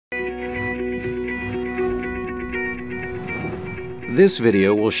This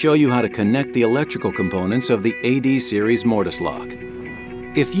video will show you how to connect the electrical components of the AD series mortise lock.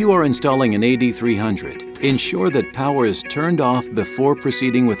 If you are installing an AD300, ensure that power is turned off before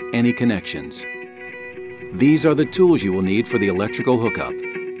proceeding with any connections. These are the tools you will need for the electrical hookup.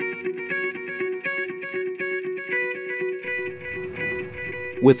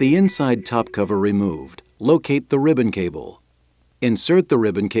 With the inside top cover removed, locate the ribbon cable. Insert the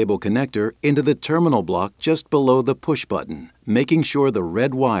ribbon cable connector into the terminal block just below the push button, making sure the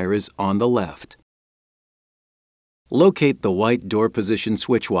red wire is on the left. Locate the white door position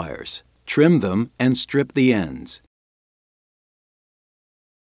switch wires, trim them, and strip the ends.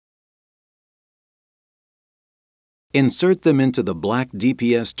 Insert them into the black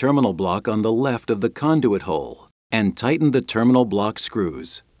DPS terminal block on the left of the conduit hole and tighten the terminal block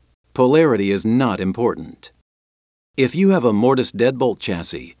screws. Polarity is not important. If you have a Mortise deadbolt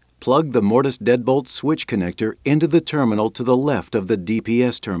chassis, plug the Mortise deadbolt switch connector into the terminal to the left of the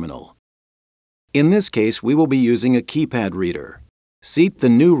DPS terminal. In this case, we will be using a keypad reader. Seat the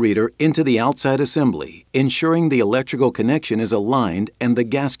new reader into the outside assembly, ensuring the electrical connection is aligned and the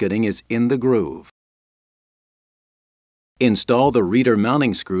gasketing is in the groove. Install the reader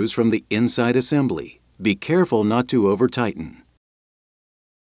mounting screws from the inside assembly. Be careful not to over-tighten.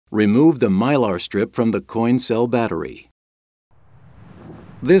 Remove the mylar strip from the coin cell battery.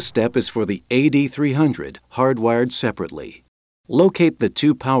 This step is for the AD300, hardwired separately. Locate the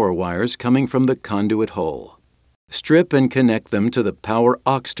two power wires coming from the conduit hole. Strip and connect them to the power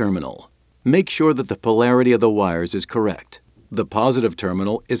aux terminal. Make sure that the polarity of the wires is correct. The positive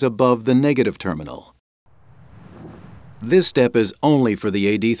terminal is above the negative terminal. This step is only for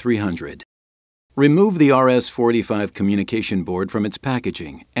the AD300. Remove the RS-45 communication board from its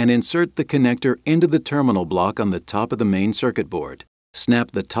packaging and insert the connector into the terminal block on the top of the main circuit board.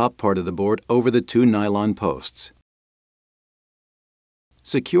 Snap the top part of the board over the two nylon posts.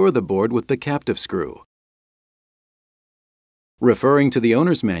 Secure the board with the captive screw. Referring to the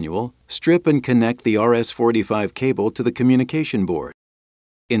owner's manual, strip and connect the RS-45 cable to the communication board.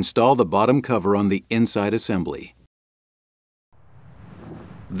 Install the bottom cover on the inside assembly.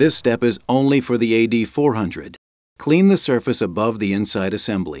 This step is only for the AD400. Clean the surface above the inside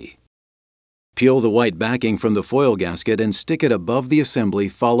assembly. Peel the white backing from the foil gasket and stick it above the assembly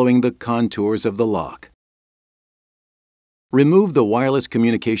following the contours of the lock. Remove the wireless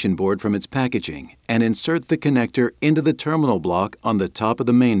communication board from its packaging and insert the connector into the terminal block on the top of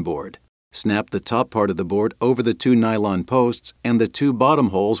the main board. Snap the top part of the board over the two nylon posts and the two bottom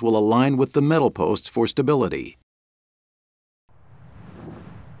holes will align with the metal posts for stability.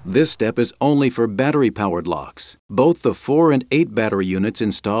 This step is only for battery-powered locks. Both the 4 and 8 battery units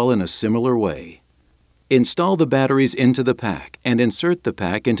install in a similar way. Install the batteries into the pack and insert the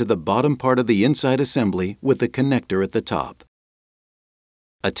pack into the bottom part of the inside assembly with the connector at the top.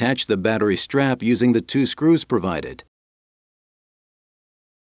 Attach the battery strap using the two screws provided.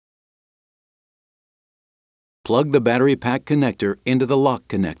 Plug the battery pack connector into the lock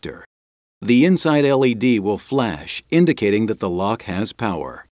connector. The inside LED will flash, indicating that the lock has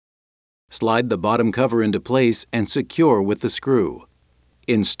power. Slide the bottom cover into place and secure with the screw.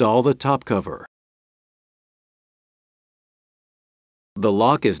 Install the top cover. The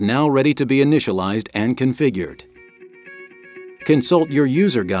lock is now ready to be initialized and configured. Consult your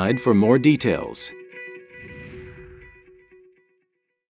user guide for more details.